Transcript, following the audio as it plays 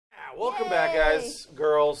Welcome back, guys,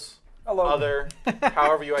 girls, hello, other,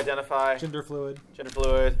 however you identify. Gender fluid,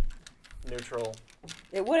 neutral.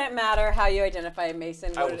 It wouldn't matter how you identify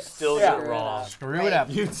Mason. I would still get it wrong. Screw it up.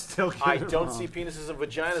 You'd still get I it don't wrong. see penises and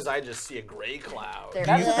vaginas. I just see a gray cloud. That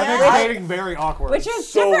makes dating very awkward. Which is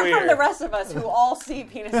So different weird. from the rest of us who all see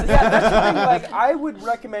penises. Yeah, that's the thing. Like, I would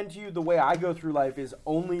recommend to you the way I go through life is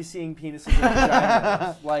only seeing penises and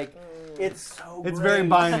vaginas. Like, it's so. It's great. very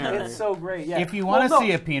binary. It's so great. Yeah. If you want to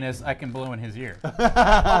see a penis, I can blow in his ear.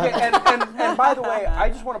 Okay, and by the way, I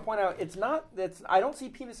just want to point out, it's not. I don't see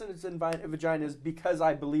penises and vaginas because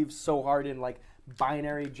I believe so hard in like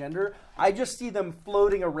binary gender. I just see them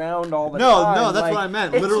floating around all the time. No, that's like, what I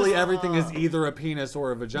meant. it's Literally just, everything is either a penis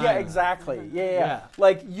or a vagina. Yeah, exactly. Yeah.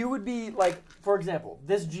 Like you would be like, for example,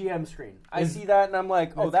 this GM screen. I see that and I'm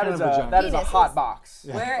like, oh, that is a hot box.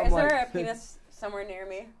 Yeah. Where is there a penis somewhere near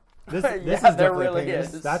me? This yeah, is there definitely really a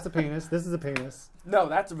penis. is. That's a penis. This is a penis. No,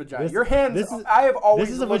 that's a vagina. This- Your hands. this is- I have always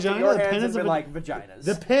this is a looked at vagina? your The hands pen and is a been va- like vaginas.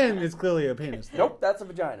 The pin is clearly a penis. Though. Nope, that's a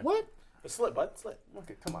vagina. What? A slit, bud. Slit.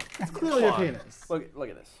 Okay, come on. It's clearly a penis. Look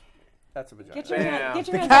at this. That's a vagina. Get your, get your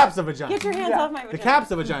The hands cap's off. a vagina. Get your hands off my vagina. The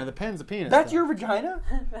cap's a vagina. The pen's a penis. That's though. your vagina?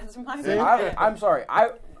 That's my See? vagina. I'm sorry.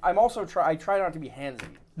 I'm also I try not to be handsy.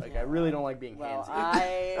 Like I really don't like being handsy.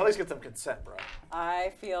 At least get some consent, bro.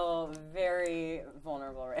 I feel very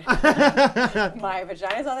vulnerable right now. My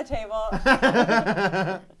vagina's on the table.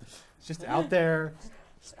 It's just out there.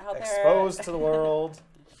 Out there. Exposed to the world.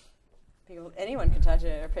 Anyone can touch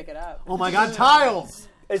it or pick it up. Oh my God! Tiles.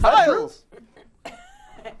 Is that true?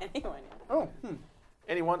 Anyone. Oh.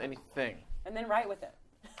 Anyone, anything. And then write with it.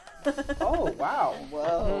 Oh wow.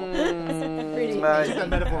 Whoa. Pretty. Took that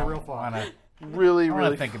metaphor real far. Really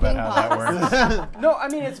think about how that works. No, I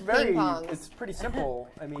mean it's it's pretty simple.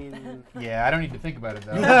 I mean. Yeah, I don't need to think about it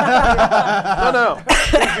though. No.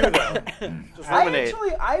 You do though. Just ruminate.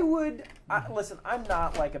 Listen, I'm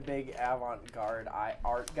not like a big avant-garde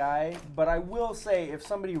art guy, but I will say if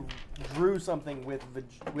somebody drew something with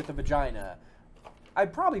a vagina,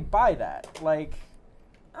 I'd probably buy that. Like.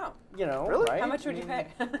 Oh. You know, really? right? How much would you pay?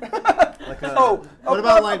 What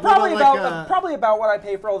about like probably about what I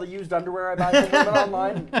pay for all the used underwear I buy from women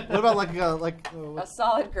online. What about like a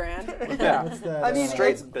solid grand? Yeah. What's that? I mean,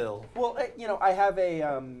 straight bill. Well, you know, I have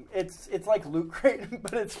a it's like Loot Crate,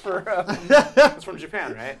 but it's for. It's from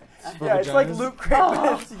Japan, right? Yeah, it's like Loot Crate,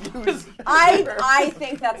 but it's used. I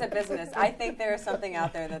think that's a business. I think there is something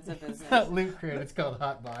out there that's a business. Loot Crate. It's called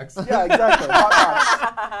Hot Box. Yeah, exactly.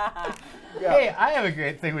 Hot box. Yeah. Hey, I have a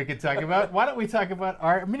great thing we could talk about. Why don't we talk about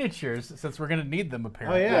our miniatures, since we're going to need them,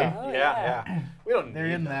 apparently. Yeah. We don't They're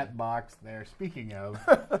need in them. that box there. Speaking of.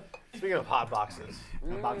 Speaking of hot boxes.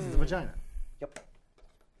 Hot box is a vagina. Yep.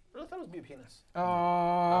 I really thought it was be a penis.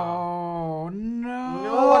 Oh, no.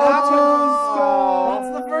 No,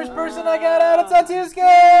 That's the first person I got out of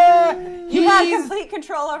Tatuska. You have complete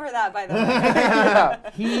control over that, by the way. Yeah.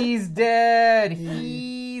 He's dead.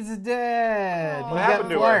 He's dead. What He happened got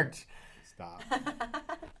to her? flarked. Stop.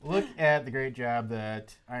 Look at the great job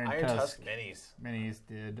that Iron Tusk Tusk minis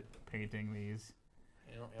did painting these.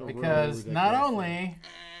 Really Because not only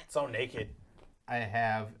so naked. I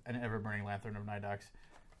have an ever-burning lanthorn of Nidox,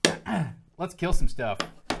 let's kill some stuff.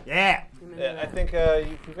 Yeah. I think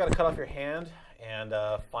you've got to cut off your hand and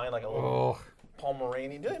find like a little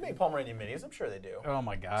Pomeranian. Do they make Pomeranian minis? I'm sure they do. Oh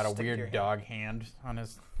my God, Stick a to your weird dog hand on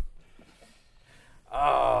his.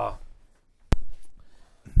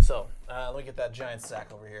 So let me get that giant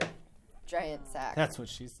sack over here. Giant sack. That's what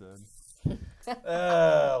she said.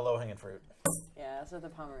 Low hanging fruit. Yeah, that's what the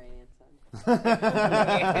Pomeranian said.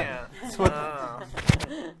 Yeah.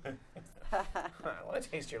 I want to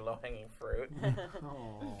taste your low hanging fruit.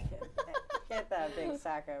 Get that big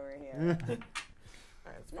sack over here.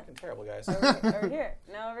 Alright, it's fucking terrible, guys. Over here.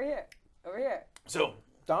 No, over here. Over here. So,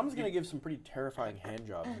 Dom's gonna give some pretty terrifying hand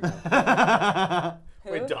jobs.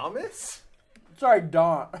 Who? wait, Dom is? Sorry,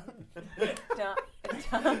 Dom. Dom.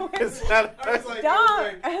 Is that,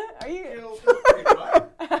 Dom. Are you?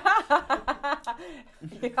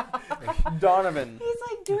 Donovan. He's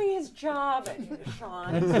like doing his job,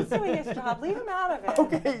 Shawn. He's doing his job. Leave him out of it.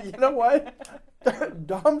 Okay, you know what?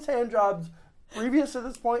 Dom's hand jobs previous to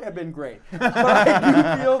this point have been great, but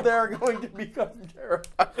I do feel they're going to become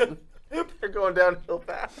terrifying. they're going downhill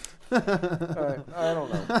fast. Right, I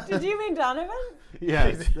don't know. Did you mean Donovan?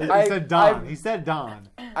 Yes. He said Don. He said Don.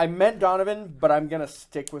 I meant Donovan, but I'm gonna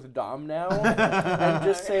stick with Dom now and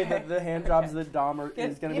just say that the hand jobs that Dom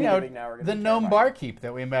is gonna be giving now are gonna the be gnome terrifying. barkeep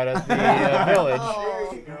that we met at the village.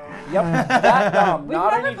 Yep, that Dom,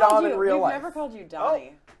 not any Dom in real we've life. never called you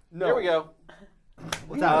Donnie. No. Here we go.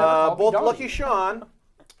 What's happening? Both Donnie. Lucky Shawn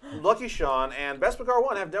Lucky Shawn and Best Bakar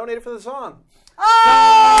 1 have donated for the song.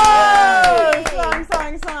 Oh!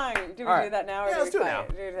 Song. Do we All right. do that now? Or Yeah, do let's we do it quiet?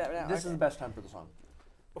 now. Do we do that now? This is the best time for the song.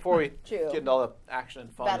 Before we True. get into all the action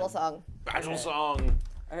and fun. Battle song. Battle song.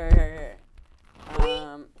 Okay.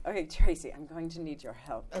 Okay, Traycee, I'm going to need your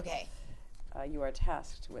help. Okay. You are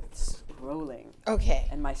tasked with scrolling, Okay.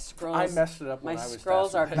 and my scrolls. I messed it up My when I was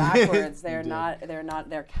scrolls are testing. backwards. They're did. not.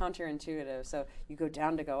 They're counterintuitive. So you go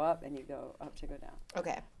down to go up, and you go up to go down.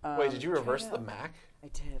 Okay. Wait, did you try reverse it the out. Mac I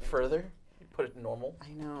did. further? You put it normal?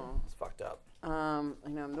 I know. It's fucked up. I know.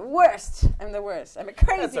 I'm the worst. I'm a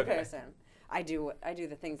crazy That's okay. person. I do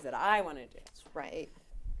the things that I want to do. That's right.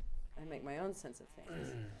 I make my own sense of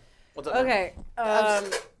things. What's up? Okay.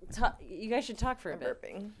 You guys should talk for a I'm bit.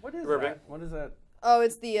 burping. What is Ribbing. that? What is that? Oh,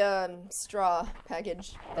 it's the straw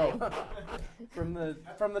package. From the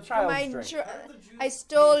child's My drink. I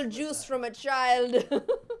stole juice from a child.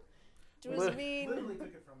 Juice mean.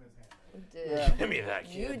 took it from his hand. Yeah. Give me that,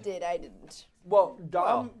 kid. You did. I didn't. Well,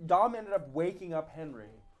 Dom ended up waking up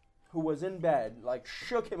Henry, who was in bed, like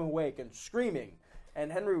shook him awake and screaming. And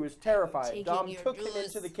Henry was terrified. Taking Dom your took him juice.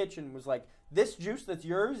 into the kitchen and was like, "This juice that's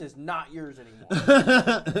yours is not yours anymore."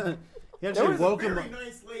 He actually woke him up.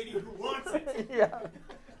 nice lady who wants it. Yeah.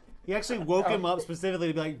 He actually woke him up specifically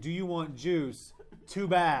to be like, "Do you want juice? Too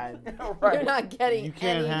bad." Right. You're not getting You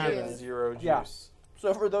can't any have juice. it. Zero juice. Yeah.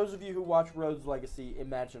 So for those of you who watch Rhoades Legacy,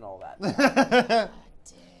 imagine all that. Dang.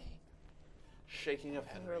 Shaking of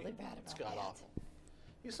Henry. I'm really bad It's about god that. awful.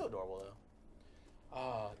 He's so adorable though.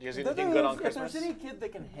 You guys The eating thing good is, on if Christmas? there's any kid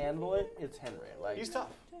that can handle it, it's Henry. Like He's tough.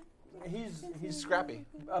 he's Scrappy.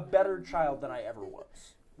 a better child than I ever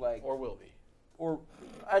was. Like Or will be. or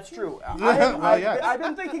that's true. Well, yes. I've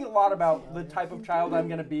been thinking a lot about the type of child I'm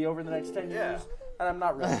going to be over the next 10 Yeah. years, and I'm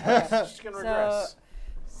not really. Just gonna regress.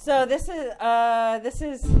 So this is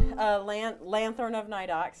Lanthorn of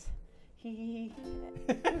Nidox.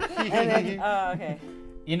 Okay.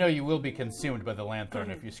 You know you will be consumed by the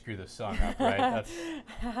lanthorn if you screw this song up, right?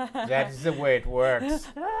 That's the way it works.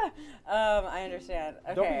 I understand.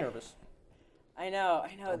 Okay. Don't be nervous. I know.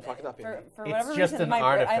 Don't fuck it up, For Amy. whatever It's just reason, an I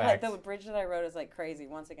like artifact. the bridge that I wrote is like crazy.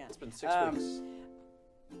 Once again. It's been 6 weeks.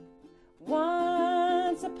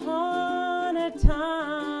 Once upon a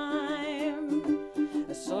time,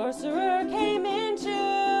 a sorcerer came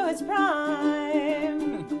into his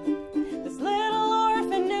prime. This little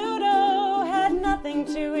orphan noodle had nothing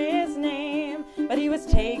to his name, but he was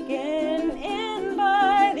taken in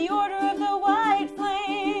by the order of the White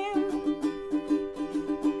Flame.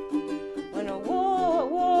 When a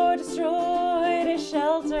war destroyed his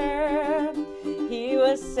shelter, he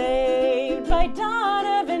was saved by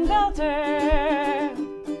Donovan Belter.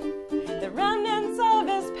 The remnants of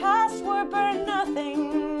his past were burned,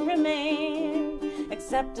 nothing remained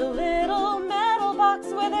except a little metal box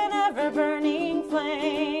with an ever-burning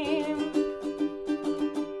flame.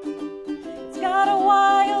 It's got a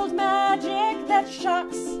wild magic that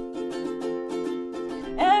shocks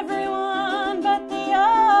everyone, but the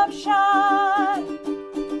upshot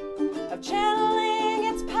of channeling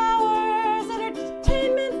its powers,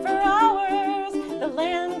 entertainment for hours, the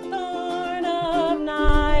Lanthorn of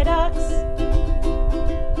Nidox.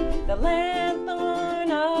 The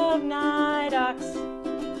Lanthorn of Nidox.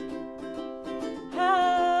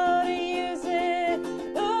 How to use it,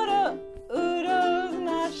 Udo's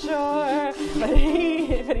not sure, but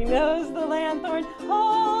he knows the Lanthorn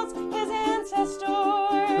holds his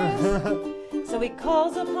ancestors. So he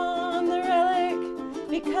calls upon the relic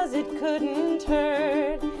because it couldn't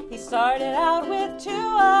hurt. He started out with 2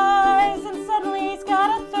 eyes and suddenly he's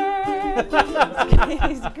got a third.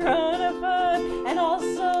 He's grown a foot and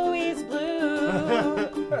also he's blue.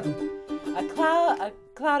 A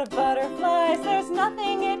cloud of butterflies, there's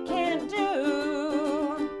nothing it can't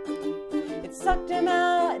do. It sucked him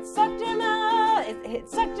out, it sucked him out, it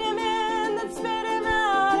sucked him in, then spit him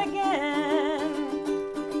out again.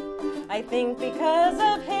 I think because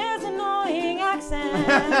of his annoying accent.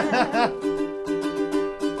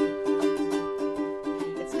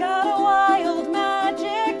 It's got a wild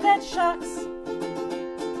magic that shocks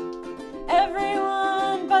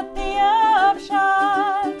everyone, but the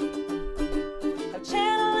upshot of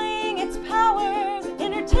channeling its powers,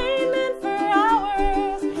 entertainment for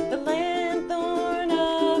hours, the Lanthorn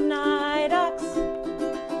of Nidox.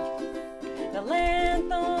 The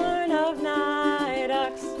Lanthorn of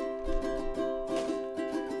Nidox.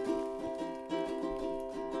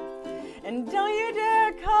 And don't you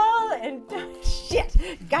dare call it, and don't, shit,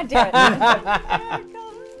 god damn it.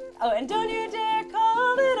 Oh, and don't you dare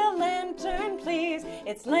call it a lantern, please.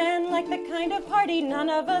 It's land like the kind of party none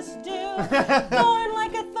of us do. Thorn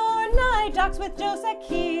like a thorn, of night docks with Joseph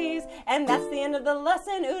Keys. And that's the end of the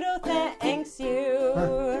lesson. Udo thanks you.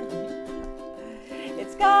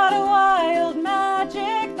 It's got a wild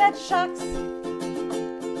magic that shocks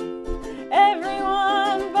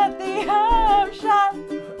everyone but the upshot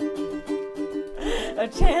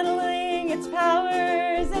of channeling its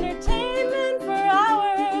powers, entertainment for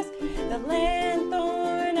hours. The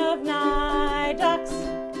lanthorn of night docks.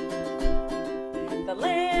 The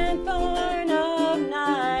lanthorn of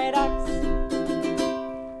night docks.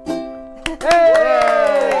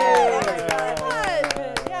 Hey!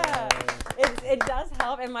 Yeah, it does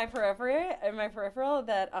help in my peripheral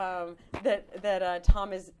that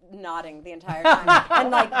Tom is nodding the entire time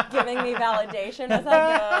and like giving me validation as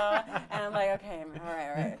I go, and I'm like, okay, all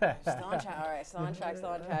right, still on track, all right, still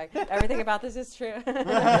on track. Everything about this is true. So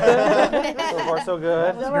far, so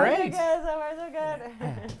good. So far, so good.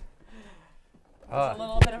 It's a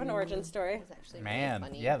little bit of an origin story. It's actually Man,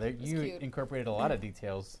 really funny. yeah, It's you cute. incorporated a lot of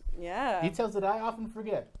details. Yeah. Details that I often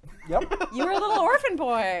forget. Yep. You were a little orphan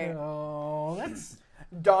boy. Oh, that's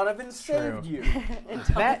Donovan saved you.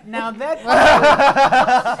 that. Now that.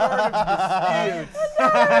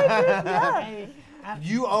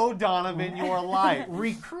 You owe Donovan your life.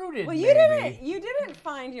 Recruited. Well, you maybe. didn't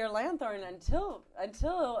find your lanthorn until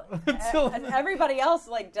everybody else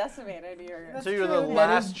like decimated your. So you're the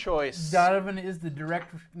last choice. Donovan is the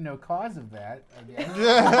direct, cause of that, I guess.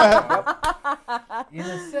 In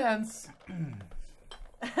a sense.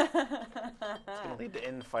 It's gonna lead to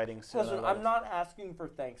infighting soon. Listen, I'm not asking for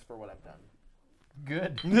thanks for what I've done.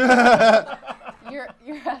 Good. You're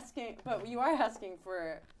asking, but you are asking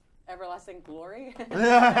for everlasting glory.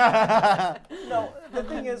 No, the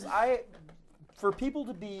thing is, for people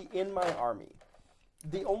to be in my army,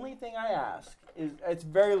 the only thing I ask is, it's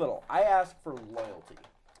very little. I ask for loyalty.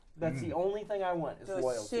 That's the only thing I want is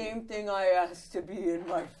loyalty. Same thing I asked to be in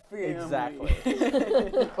my family. Exactly.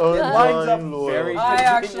 It lines up very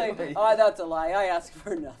conveniently. That's a lie. I ask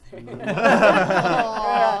for nothing.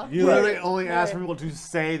 Aw. You literally only ask for people to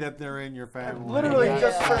say that they're in your family. Literally Yeah.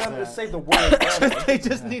 just for them to say the word family. They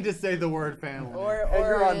just need to say the word family. or And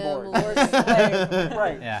you're on board. Lord slave.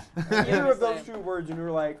 Right. Yeah. Either of those two words and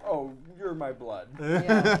you're like, oh, you're my blood.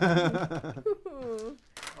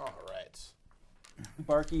 All right.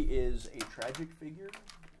 Barky is a tragic figure,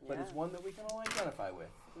 but Yeah. it's one that we can all identify with.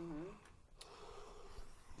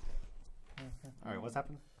 All right, what's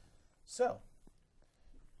happened? So,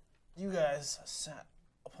 you guys sat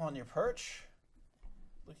upon your perch,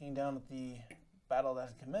 looking down at the battle that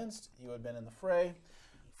had commenced. You had been in the fray,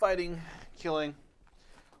 fighting, killing,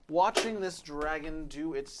 watching this dragon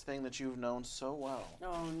do its thing that you've known so well.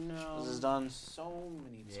 Oh no. This is done so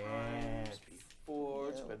many times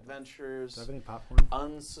before, to adventures, Do I have any popcorn?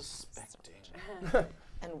 unsuspecting.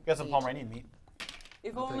 And Got some Pomeranian meat.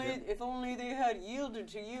 If only they had yielded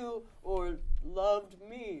to you or loved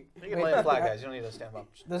me. You can lay the flat, guys. You don't need to stand up.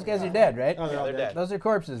 Those guys are dead, right? Oh, Yeah, they're dead. Those are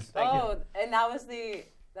corpses. Thank you. Oh, and that was the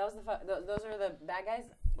those are the bad guys.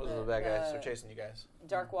 Those are the bad guys. They're chasing you guys.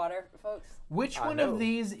 Dark water folks. Which I one know. of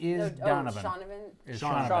these is Oh, Donovan? Donovan. Is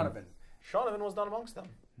Donovan. Shonovan was not amongst them.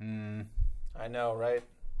 Hmm. I know, right?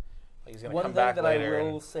 Like he's gonna One come thing back that later. I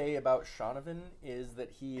and- will say about Shonovan is that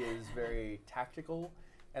he is very tactical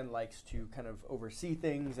and likes to kind of oversee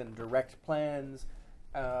things and direct plans.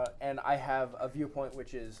 And I have a viewpoint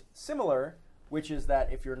which is similar, which is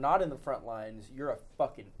that if you're not in the front lines, you're a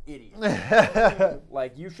fucking idiot.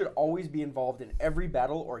 Like, you should always be involved in every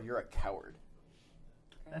battle or you're a coward.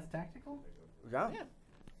 That's tactical? Yeah.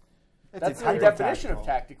 It's That's a the type of definition of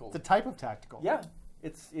tactical. It's a type of tactical. Yeah.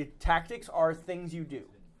 Tactics are things you do.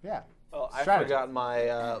 Yeah. Well, I Strategy. forgot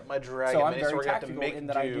my my dragon So I'm mini, so very we're gonna have to tactical make in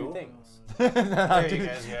that I do things. There you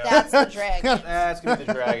guys go. That's the dragon. That's gonna be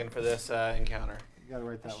the dragon for this encounter. You gotta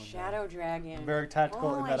write that one down. Shadow dragon. I'm very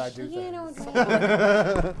tactical in that I do Shadow things.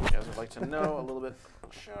 dragon. You guys would like to know a little bit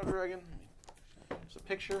about Shadow Dragon. There's a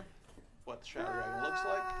picture what the Shadow Dragon looks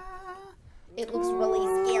like. It looks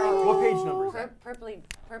really scary. What page number is that?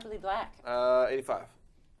 Purpley black. 85.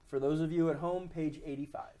 For those of you at home, page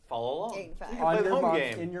 85. Follow along. 85. You can play the home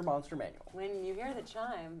game. In your monster manual. When you hear the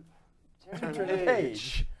chime, Turn Turn the the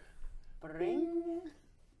page. Bring.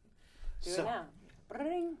 Do So- it now.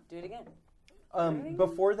 Bring. Do it again.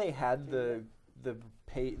 Before they had the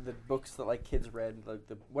books that like kids read, like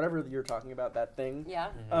the whatever you're talking about, that thing. Yeah.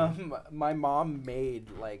 My mom made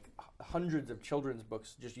like hundreds of children's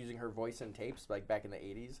books just using her voice and tapes, like back in the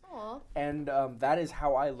 80s. Aw. And that is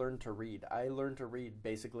how I learned to read. I learned to read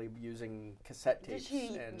basically using cassette tapes.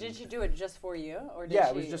 Did she do it just for you, or did Yeah, she?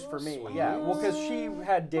 it was just for me. Sweet. Yeah, well, because she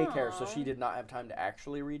had daycare, so she did not have time to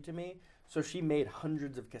actually read to me. So she made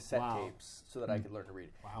hundreds of cassette Wow. tapes so that I could learn to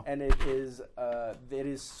read. Wow. And it is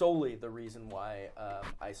solely the reason why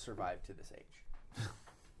I survived to this age.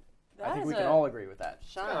 I think we can all agree with that.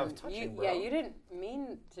 Shawn, touching, you, bro. yeah, you didn't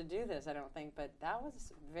mean to do this, I don't think, but that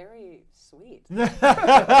was very sweet.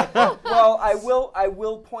 Well, I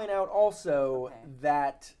will point out also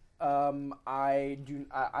that I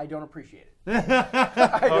don't appreciate it.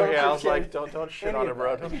 Oh yeah, I was like, don't shit on her,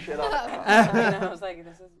 bro. Don't shit on her. And I was like,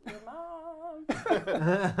 this is your mom.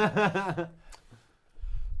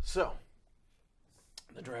 So,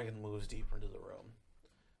 the dragon moves deeper into the room.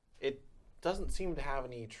 It doesn't seem to have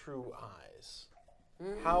any true eyes.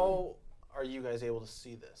 How are you guys able to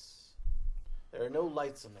see this? There are no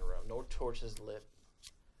lights in the room, no torches lit.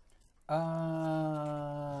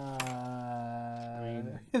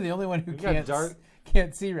 The only one who got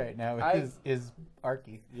can't see right now is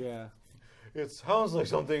Arqe. Yeah. It sounds like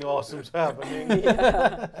something awesome's happening.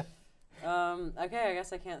 Okay, I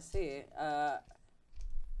guess I can't see.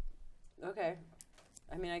 Okay.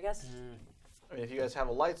 I mean, I guess. I mean, if you guys have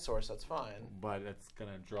a light source, that's fine. But it's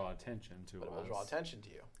gonna draw attention to But it will us. draw attention to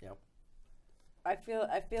you. Yep. I feel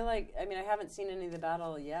like. I mean, I haven't seen any of the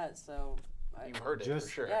battle yet, so. You've heard it for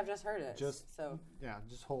sure. Yeah, I've just heard it. Just- so. Yeah,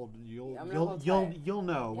 just hold. I'm gonna hold tight. You'll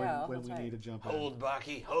know Yeah, I'll when hold we tight. need to jump Hold,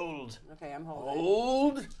 Barky, hold. Okay, I'm holding.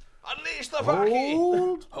 Hold. Unleash the Barky.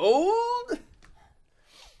 Hold. Hold.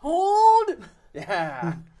 Hold.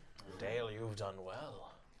 Yeah. Dayl, you've done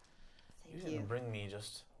well. You Thank didn't you. bring me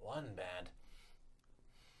just one bad.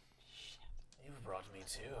 You've brought me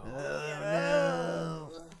two.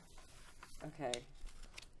 Okay.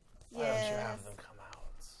 Why don't you have them come out?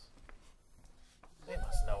 They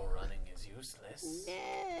must know running is useless. No.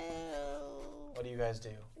 What do you guys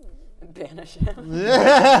do? Banish him.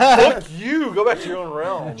 Fuck you! Go back to your own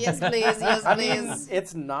realm. Yes, please. Yes, I mean, please.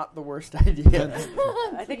 it's not the worst idea.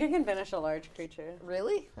 I think I can banish a large creature.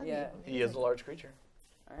 Really? Yeah. He is a large creature.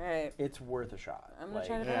 All right. It's worth a shot. I'm gonna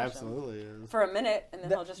try to Yeah, banish him. absolutely is. For a minute, and then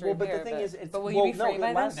he'll just reappear. But the thing is, it's but will well, you be no, free it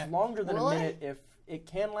by lasts then? longer than Will a it? minute. If it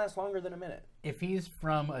can last longer than a minute. If he's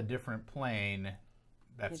from a different plane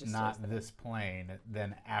that's just not stays there. this plane,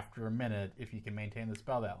 then after a minute, if you can maintain the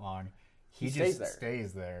spell that long, he stays just there.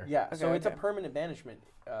 stays there. Yeah. Okay, so it's a okay. permanent banishment.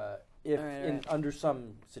 If Alright, in alright. under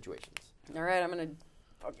some situations. All right, I'm gonna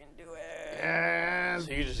fucking do it.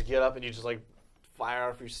 So you just get up and you just like fire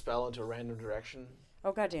off your spell into a random direction.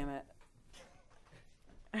 Oh god damn it!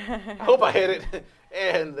 I hope I hit it.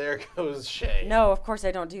 And there goes Shay. No, of course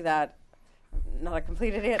I don't do that. I'm not a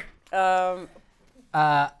complete idiot.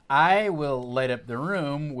 I will light up the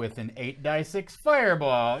room with an 8d6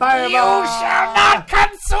 fireball. You shall not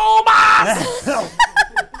consume us!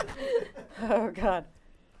 Oh god.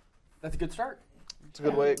 That's a good start. It's a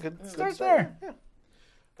good way. Good Start start. there.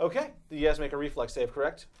 Yeah. Okay. You guys make a reflex save,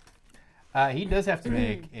 correct? He does have to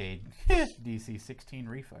make a DC 16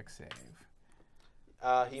 reflex save.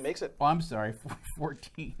 He makes it. Oh, I'm sorry,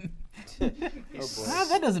 14. Oh boy.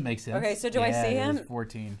 That doesn't make sense. Okay, so do I Yeah, see it is him?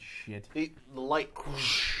 14. Shit. The light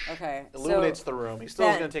whoosh, Okay. illuminates so, the room. He still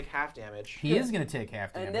is then- going to take half damage. He is going to take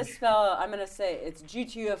half damage. and this spell, I'm gonna say it's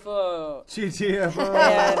GTFO.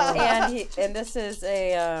 GTFO. and this is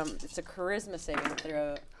a it's a charisma saving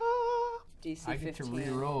throw. DC 15. I get to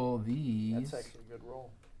re-roll these. That's actually a good roll.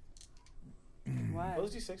 Why?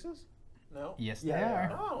 Those D6s? No. Yes, Yeah, they they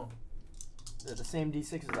are. Oh. They're the same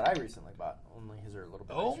D6s that I recently bought. Only his are a little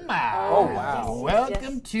bit. Oh nicer. my! Oh, wow.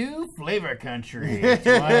 Welcome to Flavor Country. 20,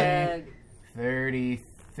 And 30,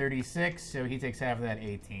 36. So he takes half of that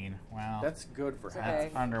 18. Wow, That's good for it's half.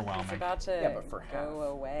 okay. that's underwhelming. It's about to Yeah, but for half. go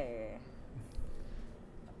away.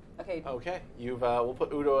 Okay, Okay. You've. We'll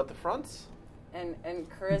put Udo at the front. and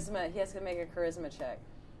charisma. He has to make a charisma check.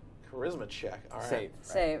 Charisma check. All right. Save.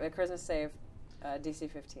 Save a charisma save, DC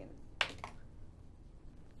 15.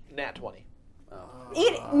 Nat 20.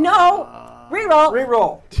 Eat it. No. Reroll.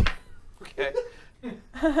 Reroll. Okay.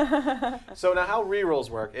 So now how rerolls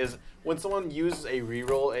work is when someone uses a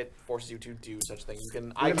reroll, it forces you to do such thing.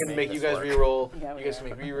 I can make you guys reroll. Yeah, You guys we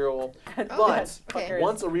can make reroll. Oh, But okay.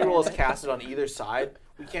 once a reroll is casted on either side,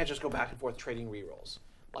 we can't just go back and forth trading rerolls.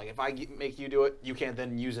 Like if I make you do it, you can't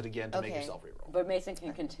then use it again to make Okay. yourself reroll. But Mason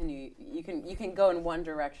can continue. You can go in one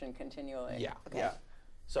direction continually. Yeah. Okay. Yeah.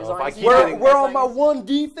 So As if long I as keep you- getting, Where As all long my as- one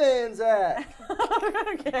defense at?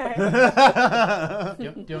 Okay.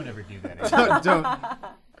 Don't ever do that. don't.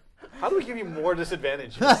 how do we give you more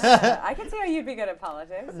disadvantages? I can see how you'd be good at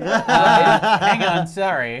politics. Hang on,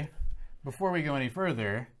 sorry. Before we go any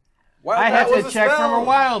further, Well, I that have was to a check from spell. a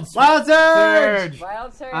wild Surge!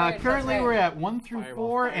 Wild surge. Currently, that's we're right. at 1 through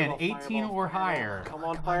 4 and 18 or higher. Come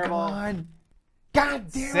on, fireball.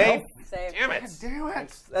 God damn Safe. Save. Damn it. Damn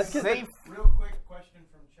it. That's good. Safe. Real quick question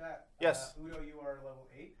from chat. Yes. Udo, you are level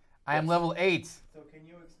 8. I am level 8. So can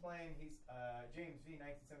you explain? James V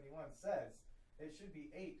 1971 says it should be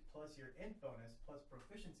 8 plus your int bonus plus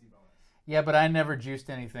proficiency bonus. Yeah, but I never juiced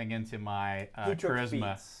anything into my He took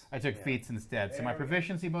charisma. feats. I took feats instead. So There my we go.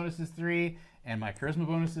 proficiency bonus is 3, and my charisma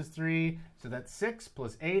bonus is 3. So that's 6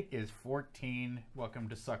 plus 8 is 14. Welcome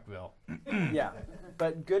to Suckville. Yeah,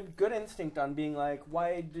 but good instinct on being like,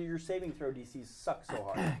 why do your saving throw DCs suck so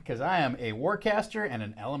hard? Because I am a warcaster and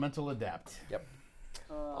an elemental adept. Yep.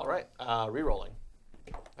 All right, re-rolling.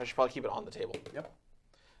 I should probably keep it on the table. Yep.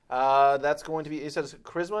 That's going to be, it says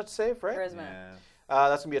charisma save, right? Charisma.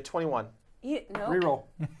 That's going to be a 21. No. Reroll.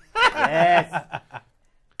 Yes.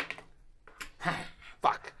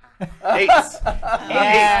 Fuck. 8. Yes!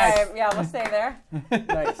 Yeah, we'll stay there.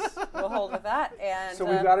 Nice. We'll hold with that. And So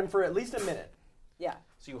we've got him for at least a minute. yeah.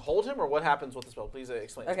 So you hold him, or what happens with the spell? Please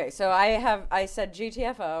explain. Okay, so I said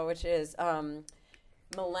GTFO, which is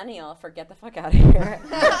millennial for get the fuck out of here,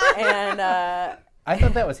 and I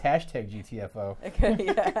thought that was hashtag GTFO.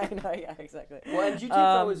 yeah, I know, yeah, exactly. Well, and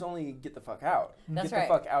GTFO is only get the fuck out. That's get right.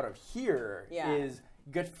 the fuck out of here Yeah. is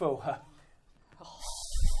get fo.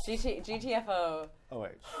 GTFO, Oh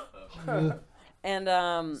wait.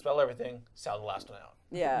 and Spell everything. Sound the last one out.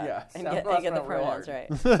 yeah, Yeah, and sound get, last and get the one out real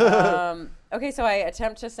pronouns hard. right. Okay, so I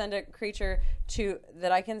attempt to send a creature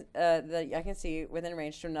that I can see within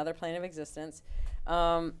range to another plane of existence.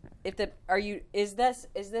 Is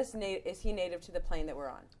he native to the plane that we're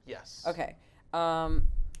on? Yes. Okay.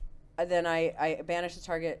 Then I banish the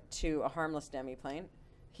target to a harmless demi-plane.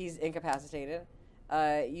 He's incapacitated.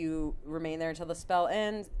 You remain there until the spell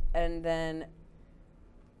ends, and then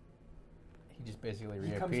He just basically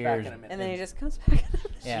He comes back reappears. in a minute. and then he just comes back.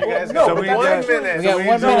 Yeah. You guys No, got but 1 that's- minute. We got We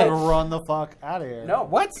 1 just minute. run the fuck out of here. No.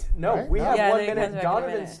 What? No, Right? we have Yeah, 1 then he minute. comes back in a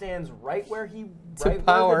Donovan minute. stands right where To where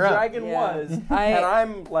power the up. dragon Yeah. was, I- and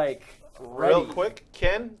I'm like ready. Real quick,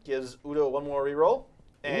 Ken gives Udo 1 more reroll,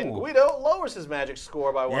 and Ooh. Guido lowers his magic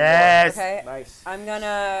score by 1. Yes. Okay. Nice. I'm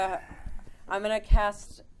gonna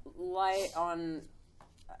cast light on.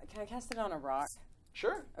 Can I cast it on a rock?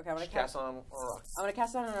 Sure. Okay, I'm gonna Just cast on a rock. I'm gonna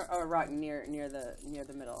cast it on a rock near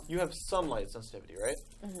the middle. You have sunlight sensitivity, right?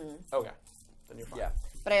 Mm-hmm. Okay. Then you're fine. Yeah.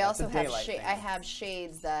 But I That's also a have daylight thing. I have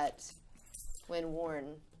shades that, when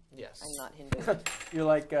worn, Yes. I'm not hindered. You're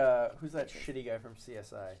like, who's that shitty guy from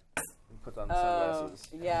CSI? Who puts on the sunglasses?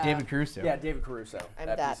 Yeah. David Caruso. Yeah, David Caruso. I'm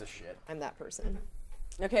that that. piece of shit. I'm that person.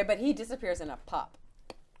 Okay, but he disappears in a pop.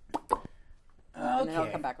 And then he'll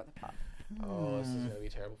come back with a pop. Oh, this is gonna be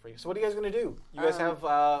terrible for you. So what are you guys gonna do? You guys have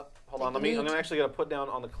hold on. I'm actually gonna put down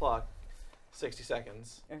on the clock 60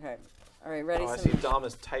 seconds. Okay. All right, ready? Oh, I see Dom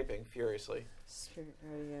is typing furiously. Spirit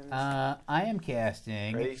Guardians. I am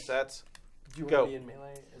casting. Ready, set. Do you Go. want to be in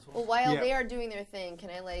melee as well? Well, while Yeah. they are doing their thing, can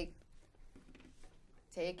I like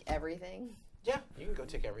take everything? Yeah, you can go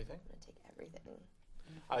take everything. I'm gonna take everything.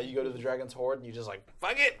 You go to the dragon's hoard and you just like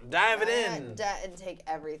fuck it, dive it in. And take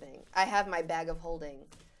everything. I have my bag of holding.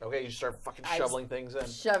 Okay, you just start fucking I shoveling things in.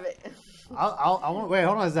 Shove it. I want. Wait,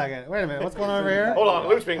 hold on a second. Wait a minute. What's going on over here? Hold on,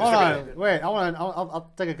 loot's being Hold distributed. on. Wait.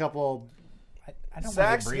 I'll take a couple. I don't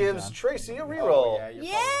Sax want gives to Traycee a Oh, reroll. yeah, you're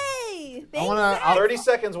Yay! I wanna. 30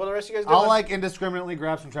 seconds. What are the rest of you guys doing? I'll like indiscriminately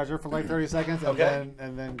grab some treasure for like 30 seconds, and Okay.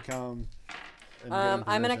 then come. And get in I'm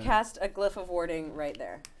gonna position. cast a glyph of warding right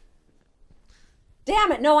there.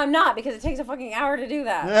 Damn it! No, I'm not because it takes a fucking hour to do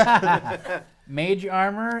that. Mage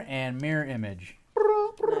armor and mirror image.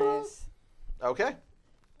 Nice. Okay.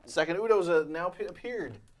 Second Udo's now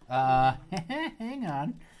appeared. Hang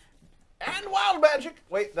on. And wild magic.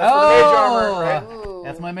 Wait, that's for the mage armor, right? Ooh.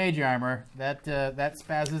 That's my mage armor. That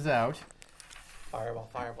spazzes out. Fireball,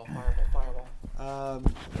 fireball, fireball, fireball.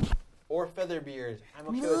 Or Featherbeard. I'm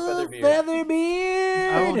okay with Featherbeard.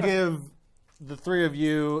 Featherbeard. I will give the three of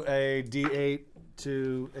you a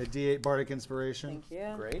D8 bardic inspiration. Thank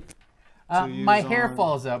you. Great. to My use hair on-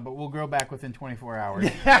 falls out, but will grow back within 24 hours.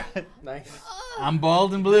 Nice. I'm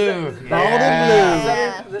bald and blue. Bald and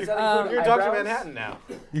Yeah. Does that include You're Dr. eyebrows? Manhattan now.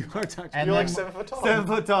 You are Dr. And You're then like 7 foot tall. 7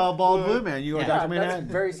 foot tall, bald blue man. You are Yeah. Dr. That's Manhattan.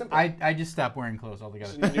 very simple. I just stopped wearing clothes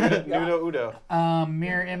altogether. Nudo Udo.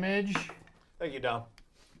 Mirror image Thank you, Dom.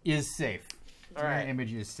 is safe. All Mirror right.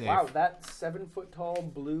 image is safe. Wow, that 7 foot tall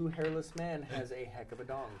blue hairless man has a heck of a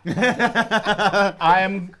dong.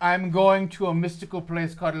 I'm going to a mystical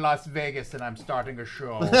place called Las Vegas, and I'm starting a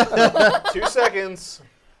show. 2 seconds.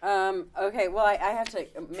 Okay. Well, I have to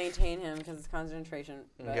maintain him because it's concentration.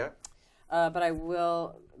 But, Okay. but I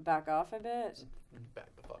will back off a bit, Back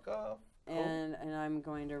the fuck up. and I'm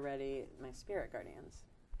going to ready my spirit guardians.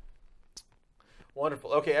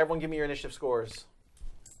 Wonderful. Okay, everyone give me your initiative scores.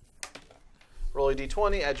 Roll a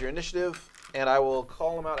d20, add your initiative, and I will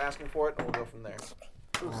call them out asking for it, and we'll go from there.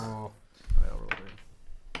 Oh,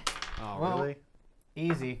 Oh, Well, really?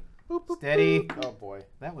 easy. Steady. Oh boy.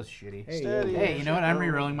 That was shitty. Hey, Steady. Hey, you know what? I'm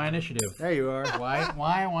rerolling my initiative. There you are.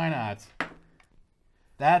 Why not?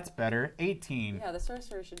 That's better. 18. Yeah, the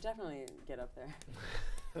sorcerer should definitely get up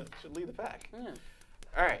there. Should lead the pack. Yeah.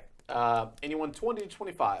 All right. Anyone 20 to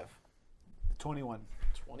 25? 21.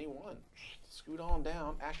 21. Scoot on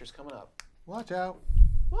down. Asher's coming up. Watch out.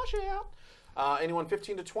 Watch out. Anyone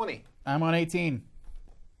 15 to 20? I'm on 18.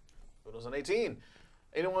 Udo's on 18.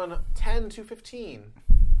 Anyone 10 to 15?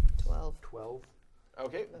 12. 12.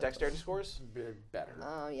 Okay. Dexterity scores? Better.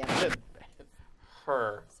 Oh, yeah.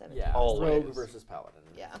 Her. 17. Yeah. Always. Rogue versus Paladin.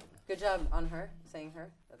 Yeah. Good job on her, saying her.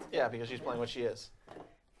 That's good. Yeah, because she's playing what she is.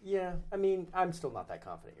 Yeah. I mean, I'm still not that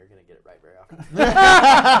confident you're gonna get it right very often.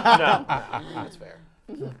 No. That's fair.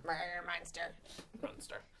 Monster.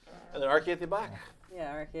 Monster. And then Arqe at the back.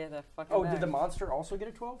 Yeah, Arqe, the fucking Oh, back. did the monster also get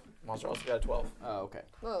a 12? Monster also got a 12. Oh, okay.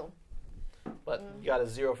 Whoa. But you got a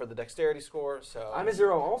 0 for the dexterity score, so. I'm a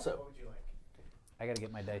 0 also. What would you like? I gotta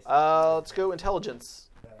get my dice. Let's go intelligence.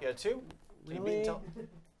 You got a 2? So you beat Really?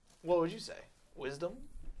 what would you say? Wisdom?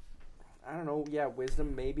 I don't know. Yeah,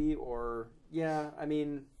 wisdom maybe, or yeah. I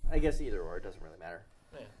mean, I guess either or. It doesn't really matter.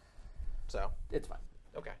 Yeah. So, It's fine.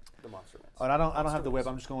 okay. The monster wins. Oh, and I don't have the whip.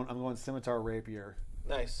 I'm going scimitar rapier.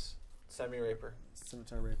 Nice. Semi-raper.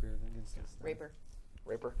 Scimitar rapier. Against this thing. Raper.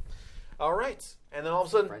 Raper. All right. And then all of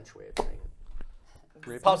a sudden, French way of saying it.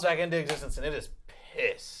 Rapier? pops back into existence, and it is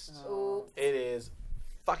pissed. Ooh. It is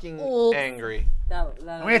fucking Ooh. angry. That We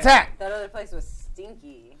other, attack! That other place was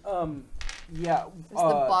stinky. Yeah. It's the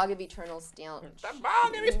bog of eternal stench. The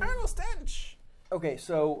bog of eternal stench. Okay,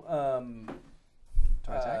 so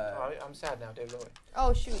Do I attack? I'm sad now, David. Bowie.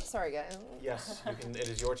 Oh, shoot. Sorry, guys. Yes, you can. It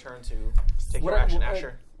is your turn to take What your I- action, what I-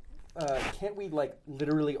 Asher. can't we like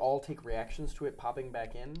literally all take reactions to it popping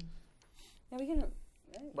back in? Yeah, we can.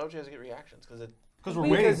 Why would you guys get reactions? Because it. Because we're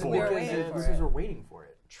waiting Because for we were it. waiting for because it. we're waiting for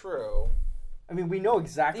it. True. I mean, we know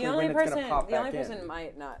exactly The only when it's person, gonna pop the back only in. person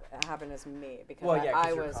might not happen is me because Well, yeah, 'cause I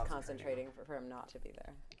you're was concentrating. concentrating for him not to be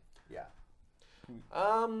there. Yeah.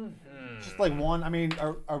 Just like one. I mean,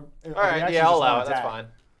 All right. Yeah, I'll allow it. That's fine.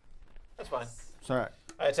 That's fine. Sorry.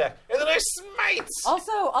 I attack, and then I smite.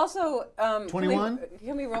 Also, 21?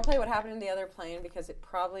 Can we roleplay what happened in the other plane because it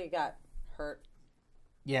probably got hurt.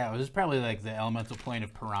 Yeah, it was probably like the elemental plane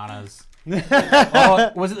of piranhas.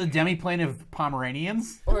 Oh, was it the demi-plane of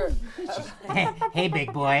Pomeranians? Or Hey,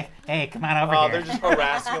 big boy. Hey, come on over Oh, here. they're just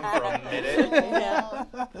harassing him for a minute.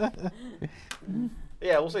 yeah.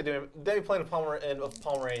 Yeah, we'll say demi-plane of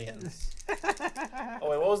Pomeranians. Oh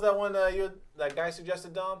wait, what was that one that guy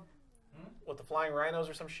suggested, Dom? With the flying rhinos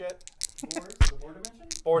or some shit? The board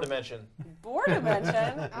dimension? Boar dimension. Boar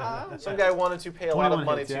dimension. Some guy wanted to pay a lot of 21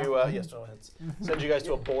 money hits, to yeah. yes, 21 hits. Send you guys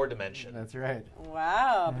to a boar dimension. That's right.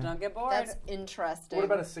 Wow, but don't get bored. That's interesting. What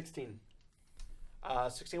about a 16?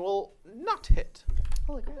 16 will not hit.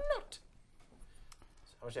 Holy crap. Not.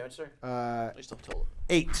 How much damage, sir? You still have total.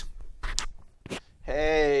 8.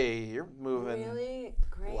 Hey, you're moving really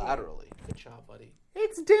great. laterally. Good job, buddy.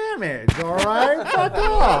 It's damage, all right? Fuck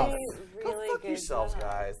off. Really Fuck good yourselves, job.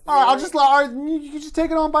 guys. All right, I'll just all right, you can just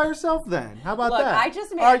take it on by yourself then. How about Look, that? I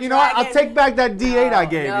just made all right, a you know what? I'll dragon- take back that D8 I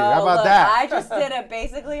gave you. How about look, that? I just did a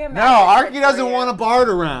basically a No, magic Arqe trick doesn't for want you. a bard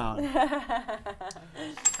around.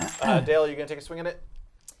 Dale, you gonna take a swing at it?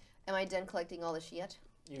 Am I done collecting all the shit?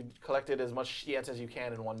 You collected as much shit as you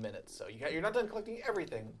can in 1 minute, so you're not done collecting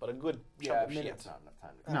everything, but a good chunk Yeah, a of minute's shit. not enough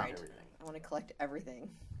time to All collect right. everything. I want to collect everything.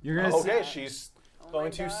 You're gonna Okay, she's Oh going my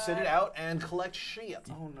to God. sit it out and collect shit.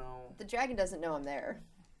 Oh no. The dragon doesn't know I'm there.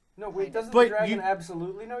 No, wait, doesn't But the dragon you-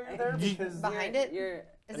 absolutely know you're there? You- Because Behind it? You're Is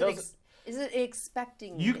It it, knows- is it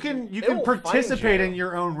expecting You me? can It can will find participate you. in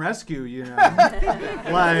your own rescue, you know. Like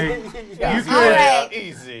Yeah. you could. All right.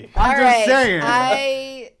 Easy. I'm All just right,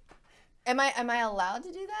 saying. Am I allowed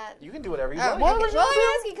to do that? You can do whatever you Oh, like. okay. Well,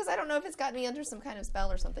 I'm asking because I don't know if it's got me under some kind of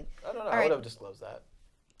spell or something. I don't know. All I right. would have disclosed that.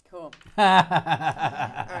 cool. All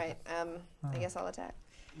right. I guess I'll attack.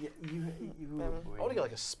 Yeah, you Um, I want to boy. get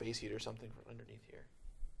like a space heat or something from underneath here.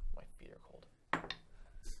 My feet are cold.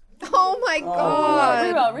 Oh my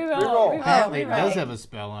god! Reroll. Apparently, it right. does have a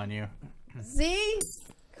spell on you. See?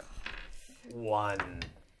 1.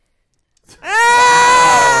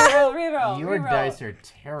 Reroll. Your dice are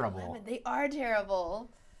terrible. They are terrible.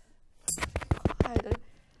 God.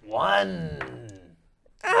 1.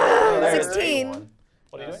 Ah, 16.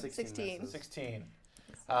 What are you doing? 16. 16.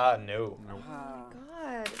 No.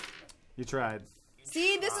 God. You tried.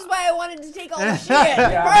 See, this is why I wanted to take all the shit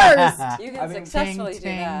first. You can successfully do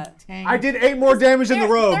that. I did 8 more damage than the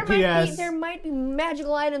rogue. P.S. There might be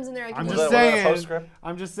magical items in there. I can I'm use. just Was that a saying. postscript?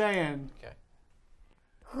 I'm just saying.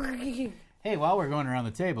 Hey, while we're going around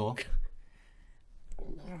the table.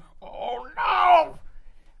 Oh no!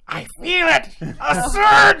 I feel it! A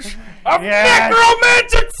surge of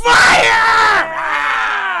necromantic fire!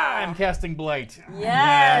 I'm casting Blight.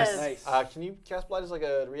 Yes. Nice. Can you cast Blight as like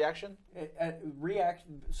a reaction? React.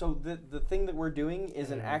 So the thing that we're doing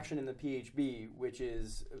is an action in the PHB, which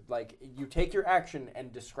is like you take your action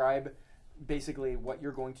and describe basically what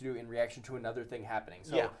you're going to do in reaction to another thing happening.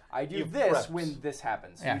 So Yeah. I do You've this prepped. when this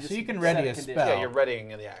happens. Yeah, just so you can set ready a condition. spell. Yeah, you're readying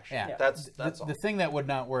the action. Yeah. That's all. The thing that would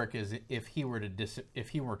not work is if he were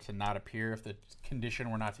to not appear, if the condition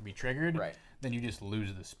were not to be triggered, Right. then you just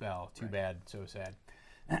lose the spell. Too bad, so sad.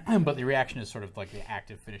 But the reaction is sort of like the act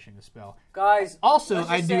of finishing the spell. Guys, Also, let's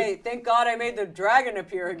I just do- say, thank God I made the dragon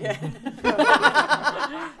appear again.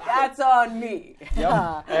 That's on me.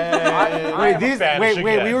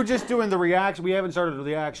 Wait, we were just doing the reaction. We haven't started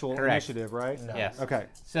the actual Correct. initiative, right? No. Yes. Okay.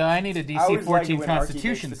 So I need a I DC always like 14 when Arqe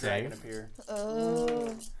Constitution makes the dragon save. appear.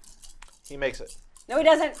 Oh. He makes it. No, he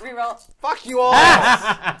doesn't. Reroll. Fuck you all!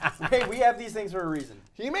 Hey, we have these things for a reason.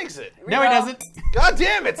 He makes it. No, he Reroll. doesn't. God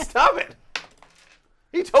damn it! Stop it.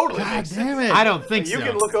 He totally makes it. I don't think You so.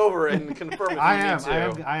 can look over and confirm if I you am. need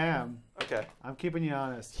to. I am. Okay. I'm keeping you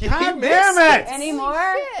honest. He God makes damn it! Any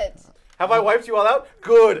more? Shit. Have I wiped you all out?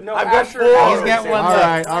 Good. No, I've got Asher 4. He's got one All left.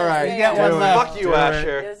 right, all right. He's got Do one it. left. Fuck you, Do it.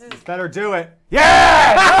 Asher. This is Better do it.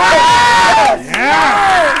 Yeah!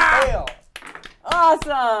 Fail.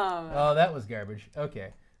 awesome. Oh, that was garbage.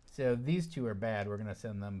 Okay. So these two are bad. We're going to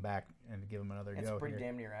send them back and give them another It's go pretty here.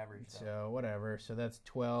 damn near average. Though. So whatever. So that's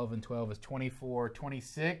 12, and 12 is 24.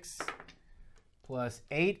 26 plus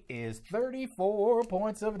 8 is 34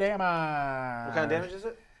 points of damage. What kind of damage is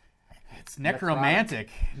it? It's necromantic.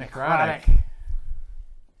 Necrotic. You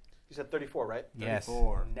said 34, right? Yes.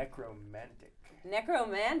 Necromantic.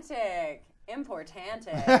 Necromantic. Importante.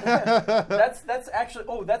 That's actually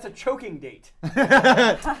that's a choking date. It's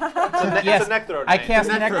Yes. a neck throat. I name. cast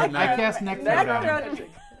Necro necro. I knife. cast necro. Necrotic.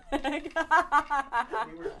 We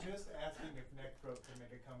were just asking if Necro could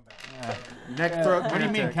make a comeback. Neck throat. What do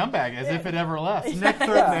you mean comeback? As if it ever left. Neck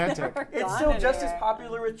throat mantic. It's still just as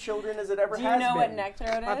popular with children as it ever Do has you know what been. neck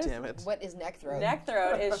throat God is? damn it. What is neck throat? Neck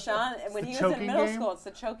throat is Shawn when he was in choking middle game? school. It's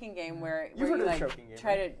the choking game where You've you heard of the like choking game,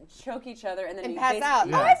 try to choke each other and then And you pass basically out.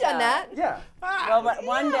 Yeah. Oh, I've done that. Yeah. Well, but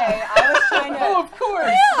one day I was trying to. of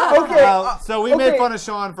course. Okay. So we made okay. fun of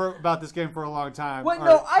Shawn about this game for a long time. Well, or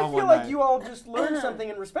no, I on feel one like night. you all just learned something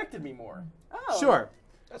and respected me more. Oh, Sure.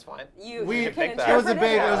 That's fine. You We- can pick that. It was a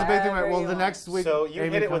interpret big. It was a big thing. however Well, you the want. next week, So you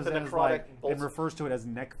Amy hit it with comes the in and is like, necrotic bolt. and refers to it as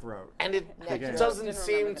neck throat. And it Neck doesn't throat.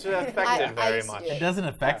 seem to affect I it very used to much. do It doesn't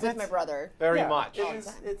affect With it? my brother. Very Yeah, much.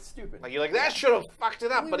 It's stupid. Like you're like, that should have fucked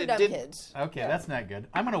it up, We but were it dumb didn't. kids. Okay, that's not good.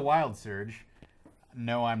 I'm going to wild surge.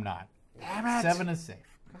 No, I'm not. Damn it! 7 is safe.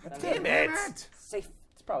 Damn it! Safe.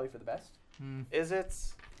 It's probably for the best. Is it?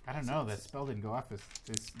 I don't know. That spell didn't go off.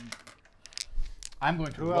 I'm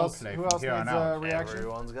going to Who else? roleplay Who from else here needs on a out. reaction?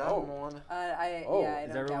 Everyone's got one. I Oh, yeah, I Is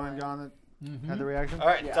don't everyone get one. gone that had the reaction? All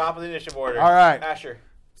right, Yeah. top of the initiative order. All right. Asher.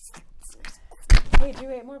 Wait, do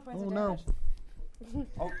 8 more points Oh of no! damage.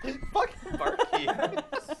 Fucking Barky.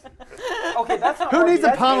 Okay, that's not. Who Barky, needs a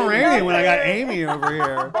that's Pomeranian Amy. when I got Amy over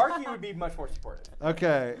here? Barky would be much more supportive.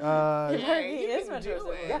 Okay. He is much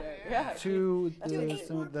more yeah. Two. Do The, eight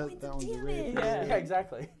some, more that points of one's damage. really. Yeah,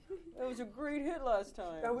 exactly. That was a great hit last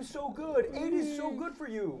time. That was so good. 8 is so good for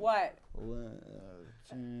you. What?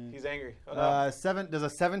 He's angry. Oh, no. 7. Does a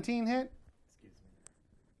 17 hit?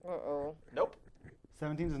 Uh-oh. Nope.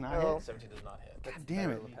 17 does not No. hit. 17 does not hit. God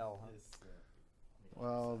damn it. Lapel, huh?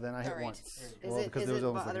 Well, then I hit Alright. once. Is Well, it- because is there was it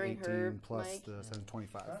almost like bothering 18 her, plus Mike? the 7,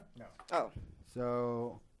 25. Oh.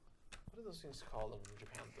 So What are those things called in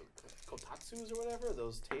Japan? The kotatsus or whatever?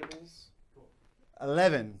 Those tables?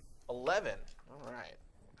 11. 11. All right.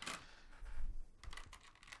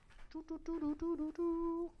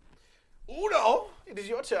 Uno, it is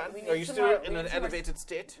your turn. We need Are you some still more- in we an need some more elevated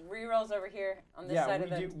state? Rerolls over here on this Yeah, side of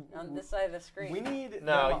we the do- on this side of the screen. We need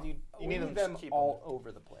No, them, you we need need them them to keep all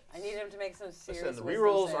over the place. I need him to make some serious Listen, the wisdom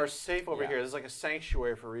rerolls are saves. safe over Yeah. here. This is like a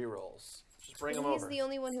sanctuary for rerolls. Just bring them He's over. the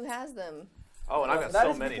only one who has them. Oh, and I've got That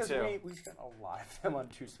so is many because too. We spent a lot of them on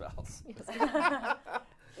 2 spells.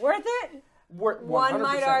 Worth it? One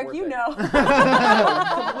might 100% argue worth it. no.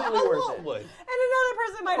 Completely worth it. Would. And another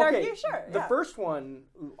person might Okay, argue, sure. The yeah. first one,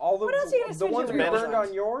 all the What else are you gonna the spend ones your we reroll burned on?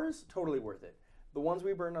 on yours, totally worth it. The ones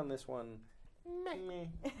we burned on this one, meh.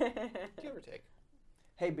 Give or take.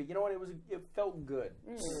 hey, but you know what? It felt good.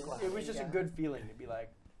 It was just a good feeling to be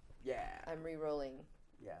like, yeah, I'm re-rolling.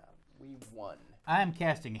 yeah, we won. I am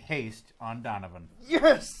casting haste on Donovan.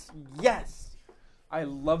 Yes, yes. I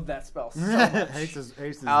love that spell so much. Haste is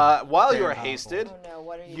While you are very powerful. hasted, Oh no,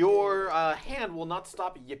 what are you your hand will not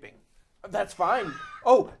stop yipping. That's fine.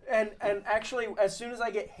 Oh, and actually, as soon as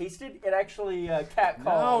I get hasted, it actually cat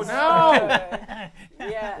calls. Yeah.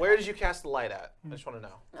 Where did you cast the light at? I just want to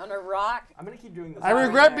know. On a rock. I'm gonna keep doing this. I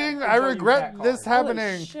regret Until you cat call this it.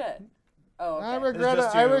 happening. Holy shit. Oh, okay. I It's regret it.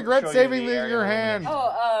 just I to regret show you saving the area your of hand.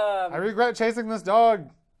 illumination. I regret chasing this dog.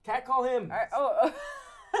 Cat call him.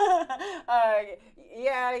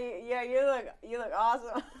 Yeah, you look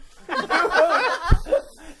awesome.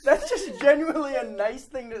 That's just genuinely a nice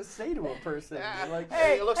thing to say to a person. Like,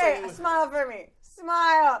 Hey, it looks hey, like smile for me.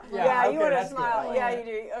 Smile. Yeah, you okay, want to that's good. smile. Oh, Yeah, yeah. you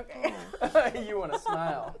do. Okay. you want to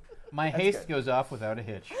smile. My haste goes off without a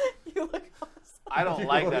hitch. You look awesome. I don't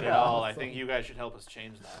like that at all. I think you guys should help us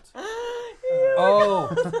change that.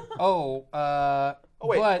 Oh,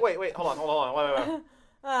 Wait, but, wait, hold on. Wait.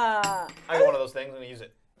 Ah. I got one of those things. I'm going to use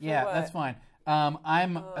it. Yeah, what? that's fine.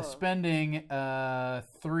 I'm spending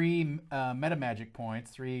 3 meta magic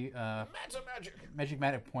points, 3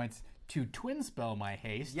 magic points to twin spell my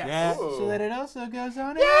haste. Yes. So that it also goes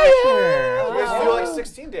on after. You guys do like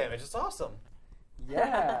 16 damage. It's awesome.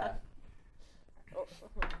 Yeah.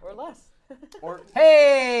 Or less. Or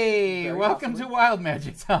Hey, Very welcome possibly. to Wild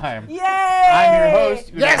Magic Time. Yay! I'm your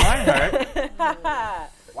host, Meinhardt.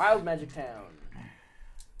 Wild Magic Town.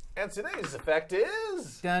 And today's effect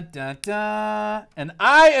is... Dun dun dun. An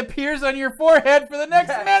eye appears on your forehead for the next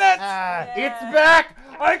minute. It's back.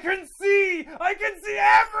 I can see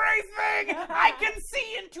everything. I can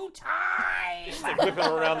see into time. Like whipping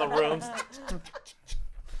around the rooms.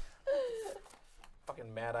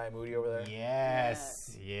 Fucking Mad Eye Moody over there.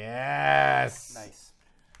 Yes. Nice.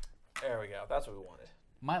 There we go. That's what we wanted.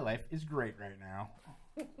 My life is great right now.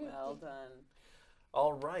 Well done.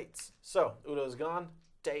 All right. So, Udo's gone.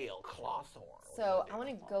 Dayl Clawthorne. So I want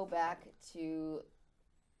to go back to,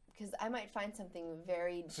 because I might find something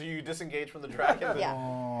very. So you disengage from the dragon? Yeah.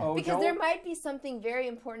 Oh, Because there might be something very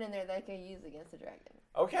important in there that I can use against the dragon.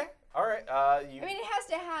 Okay. All right. I mean, it has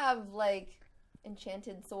to have like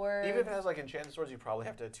enchanted sword. Even if it has like enchanted swords, you probably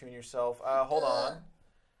have to attune yourself. Hold on.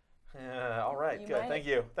 Yeah. All right. You Good. might- Thank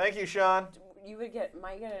you. Thank you, Shawn. You might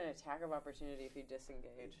get an attack of opportunity if you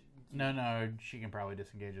disengage. No, she can probably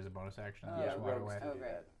disengage as a bonus action. and Yeah, just walk rogues away. do Oh,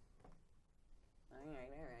 great. that. All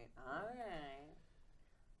right.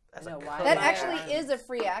 That's No, a why- cunning That Why- actually is a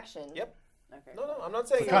free action. Yep. Okay. No, I'm not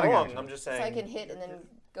saying It's a you're cunning wrong. action. I'm just So saying. I can hit and then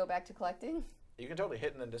go back to collecting. You can totally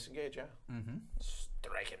hit and then disengage, yeah. Mm-hmm.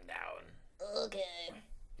 Strike him down. Okay.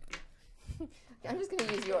 I'm just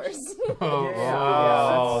gonna use yours. Oh,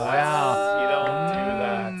 wow. You don't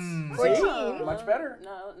do that. 14. Much better.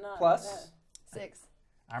 No, not Plus. 6.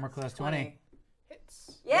 Armor class 20.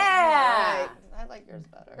 Hits. Yeah. I like yours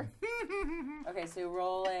better. Okay, so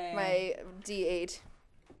rolling. My D8.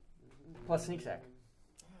 Plus sneak attack.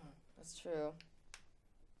 That's true.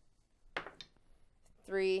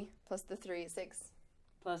 3 plus the 3, 6.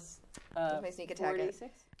 plus With my sneak attack.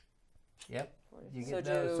 46. Yep. You So get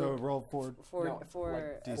those. So roll forward. No, four. like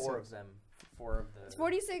four of them. 4 of the. It's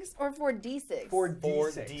 46 or 4d6? 4d6.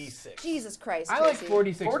 4d6. Jesus Christ. I like Tracy.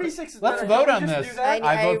 46. 46 is Let's better. vote Can on we just this. do that?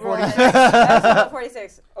 I vote rolled 46. it. That's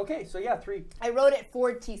 46. Okay, so yeah, 3. I wrote it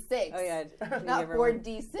 46. Oh yeah. Can you Not give her one?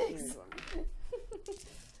 4d6.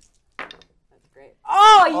 That's great.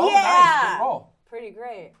 Oh, Oh, yeah. nice. Good roll. Pretty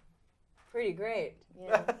great. Pretty great.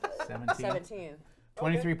 Yeah. 17. 17.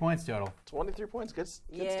 23 points total. 23 points. Good stuff.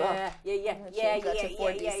 Yeah, gonna change that to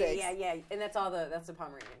 4d6. And that's all that's the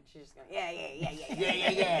Pomeranian. She's just going,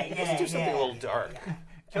 Let's do something a little dark.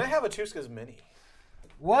 Can I have a Tuska's mini?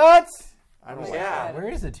 What? I don't Yeah. Where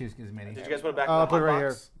is the Tuska's mini? Did you guys put it back I'll in the put it hot right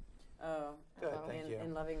box? Oh, Good, thank you.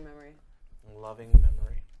 in loving memory. Loving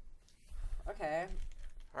memory. Okay.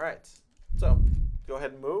 All right. So, go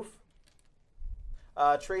ahead and move.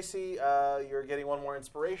 Traycee, you're getting one more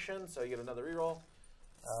inspiration, so you get another reroll.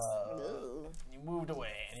 You moved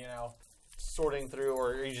away, and you're now sorting through,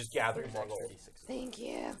 or are you just gathering more gold? Thank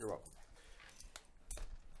you. You're welcome.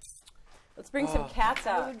 Let's bring some cats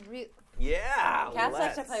I out. would Yeah, Cats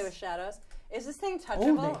like to let's. play with shadows. Is this thing Oh,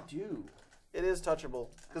 touchable? they do. It is touchable,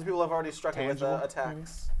 because people have already struck it with Tangible,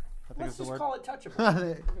 attacks. I think Let's it's the just word. call it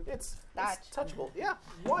touchable. It's Touch. touchable. Yeah,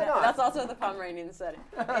 why not? That's also what the Pomeranian said.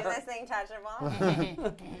 Is this thing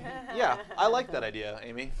touchable? Yeah, I like that idea,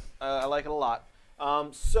 Amy. I like it a lot.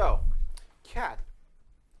 So,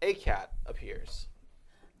 a cat appears.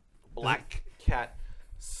 Black cat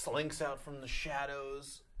slinks out from the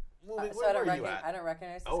shadows moving. So Where I don't are you at? I don't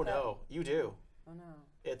recognize this Oh guy? no, you do. Oh no.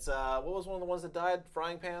 It's what was one of the ones that died?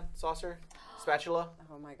 Frying pan, saucer, spatula,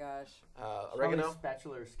 Oh my gosh. oregano. Probably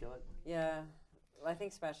spatula or skillet. Yeah. I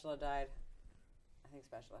think Spatula died. I think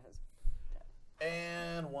Spatula has.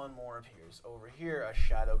 And one more appears over here, a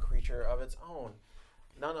shadow creature of its own.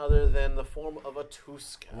 None other than the form of a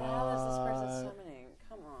Tuska. What the hell is this person summoning?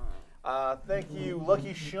 Come on. Thank you,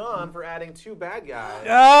 Lucky Shawn, for adding 2 bad guys.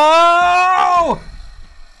 Oh!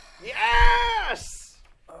 Yes!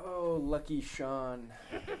 Oh, lucky Shawn.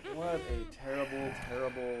 What a terrible,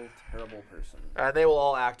 terrible, terrible person. And they will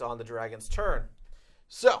all act on the dragon's turn.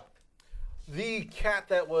 So, the cat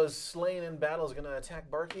that was slain in battle is going to attack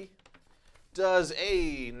Barky. Does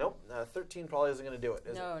a... Nope, 13 probably isn't going to do it,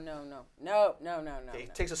 is No. it?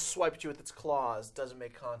 It takes a swipe at you with its claws, doesn't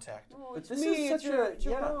make contact. Oh, But it's this me, is it's such your- a it's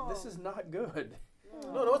your yeah. mom. This is not good.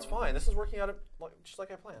 No, it's fine. This is working out just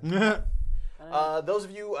like I planned. Those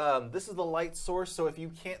of you, this is the light source, so if you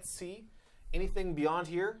can't see, anything beyond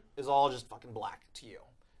here is all just fucking black to you.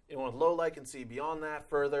 Anyone with low light can see beyond that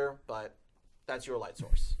further, but that's your light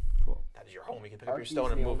source. Cool. That is your home. You can pick up your Arqe's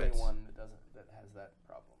stone and the move only it. one that has that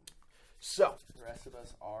problem. So, The rest of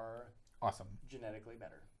us are Awesome. genetically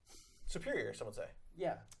better. superior, some would say.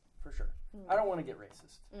 Yeah, for sure. I don't want to get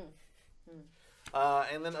racist.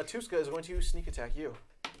 And then Atuska is going to sneak attack you.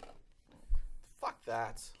 Fuck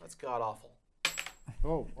that. That's god awful.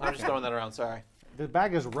 Oh, I'm just throwing that around, sorry. the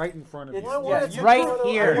bag is right in front of you. It's right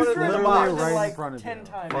here. It's literally right like in front of 10 you.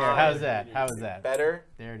 times. There, how's that? How is that? Better.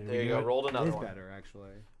 There, did There we you do go. it? Rolled It another is one. better,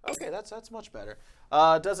 actually. Okay, that's much better.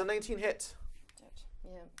 Does a 19 hit?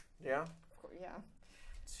 Yeah. Yeah. Yeah.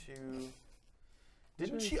 2.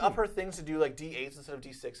 Didn't she up her things to do like D8s instead of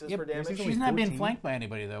D6s Yep. for damage? She's She's not being 14. flanked by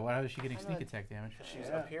anybody though. Why is she getting I'm sneak not- attack damage? She's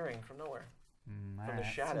Yeah. appearing from nowhere. From the Alright.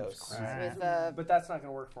 shadows. Alright. With But that's not going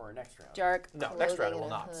to work for her next round. dark No, next round clothing will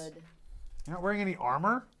and a not. hood. You're not wearing any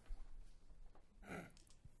armor?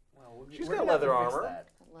 Well, She's we're got gonna have to leather fix armor. that.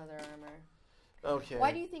 Leather armor. Okay.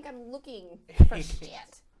 Why do you think I'm looking for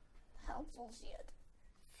shit? Helpful shit.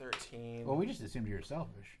 13. Well, we just assumed you were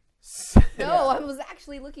selfish. No, I was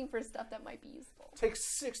actually looking for stuff that might be useful. Take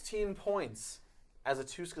 16 points as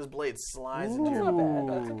Atuska's blade slides That's into your... not bad.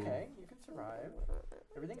 That's okay. You can survive.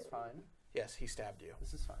 Everything's fine. Yes, he stabbed you.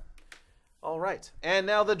 This is fine. All right. And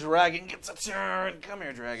now the dragon gets a turn. Come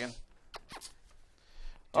here, dragon.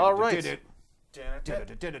 All right.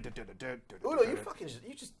 Udo,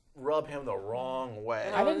 you just rub him the wrong way.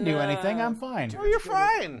 I didn't do anything. I'm fine. Oh, you're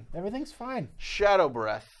fine. Everything's fine. Shadow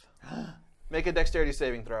breath. Make a dexterity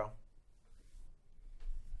saving throw.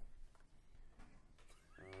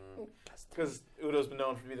 Because Udo's been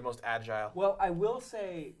known to be the most agile. Well, I will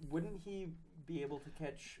say, wouldn't he be able to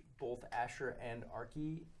catch both Asher and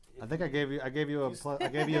Arqe? I think I gave you a He's a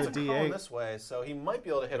calling D8. this way, so he might be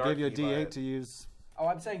able to hit I gave you a Arqe, D8 but- to use. Oh,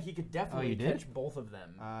 I'm saying he could definitely you did? catch both of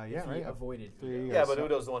them. Yeah, if he right. avoided. So you Yeah, guys- but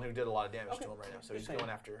Udo's the one who did a lot of damage Okay. to him right now, so he's Just saying. going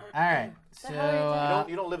after. All right. the So hell are you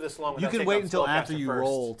You don't live this long. You without can taking wait out until spellcaster after you first.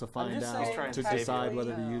 roll to find just out saying, trying to to save decide you.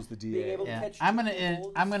 whether to use the Being D8. able to yeah, catch I'm two gonna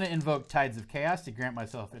wolves, I'm gonna invoke Tides of Chaos to grant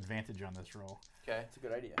myself advantage on this roll. Okay. It's a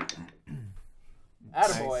good idea.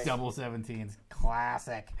 Attaboy. Double 17s,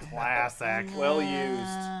 classic. Classic. Well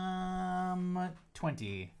used.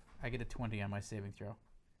 20. I get a 20 on my saving throw.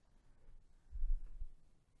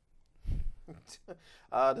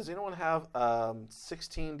 Does anyone have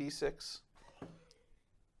 16 D6?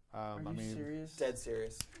 Are you serious? Dead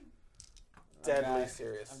serious. Deadly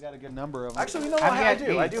serious. I've got a good number of them. Actually, you know I've what? I got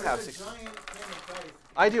do. I eight. do have There's a 16. giant hammer dice.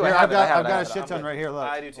 I do. Here, I I've have it. I have it. got I a have it. shit I'm ton good. right here. Look.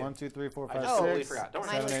 I do too. 1, 2, 3, 4, I 5, totally 6, forgot. Don't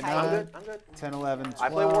worry. 7, Mine 8, was 9, I'm good. I'm good. 10, 11, I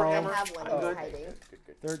play 12, Warhammer. I have one I'm that's good. hiding.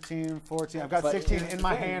 13, 14. I've got But 16 here's in the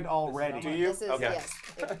my thing. hand already. Do you? This is, Okay.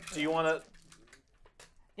 yes. Do you want to?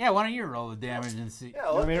 Yeah, why don't you roll the damage and see?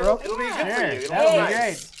 Yeah, want me to it'll, roll? it'll be good Sure, for you. It'll that would be be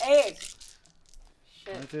nice. great.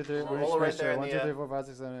 8. 1, 2, 3, We'll roll it right there in 1, the 2, 3, end. 4, 5,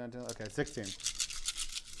 6, 7, 8, 9, 10. Okay, 16.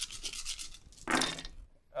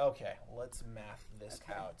 Okay, let's math this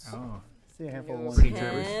out. Oh, See a handful of ones. Pretty and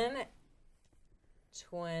good. twos. 10,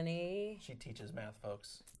 20, She teaches math,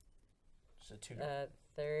 folks. She's a tutor.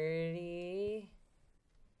 30,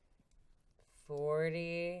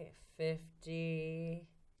 40,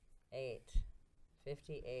 58.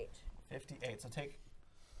 58. 58. So take.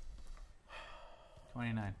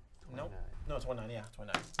 29. Nope. No, 29. Yeah,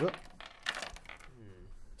 29. Whoop.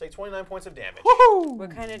 Take 29 points of damage. What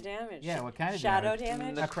kind of damage? Yeah, what kind of Shadow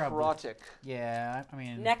damage? damage? Necrotic. Yeah, I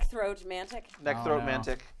mean. Neck, throat, mantic? Neck, Oh, throat, no.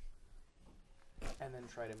 mantic. And then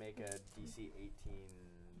try to make a DC 18.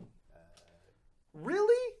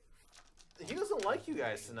 Really? He doesn't like you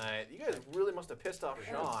guys tonight. You guys really must have pissed off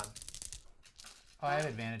Shawn. Oh, I have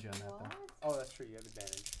advantage on that though. Oh, that's true. You have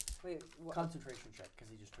advantage. Wait, what? Concentration check,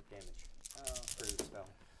 because he just took damage for his spell.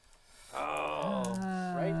 Oh.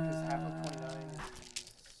 Right? Because half of 29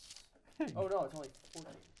 is... Oh, no, it's only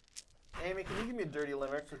 14. Amy, can you give me a dirty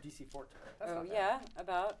limerick? So DC 14. That's Oh, not bad. yeah,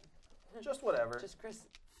 about Just whatever. just Chris's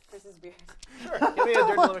beard. Sure. Give me a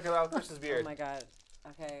dirty limerick about Chris's Oh beard. my god.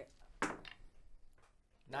 Okay.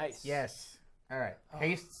 Nice. Yes. All right.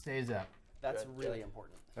 Haste stays up. That's Good, really good.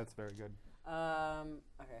 important. That's very good.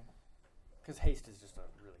 Okay. Because haste is just a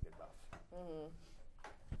really good buff. Mm-hmm.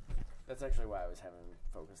 That's actually why I was having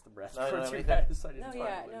focus the breath No, you towards don't you have guys. I didn't No, find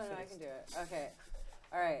yeah, what no, was I haste. can do it. Okay.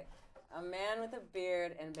 All right. A man with a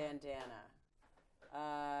beard and bandana,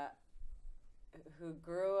 who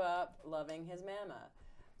grew up loving his mama.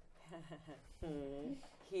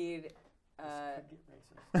 He'd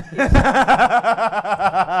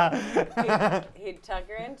he'd tuck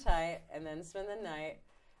her in tight and then spend the night,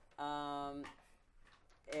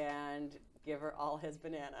 and give her all his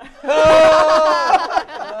banana.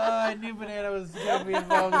 I knew banana was going to be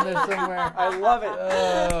involved in this somewhere. I love it.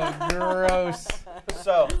 Oh, gross.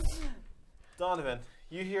 So, Donovan,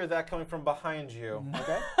 you hear that coming from behind you.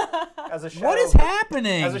 Okay. As a shadow, What is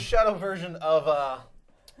happening? As a shadow version of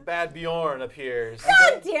Bad Bjorn appears.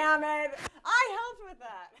 God damn it! I helped with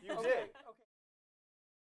that. You did.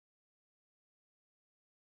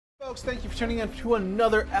 Folks, thank you for tuning in to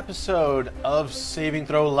another episode of Saving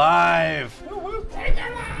Throw Live.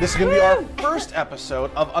 This is going to be our first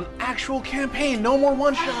episode of an actual campaign. No more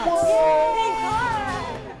one-shots. Thank God.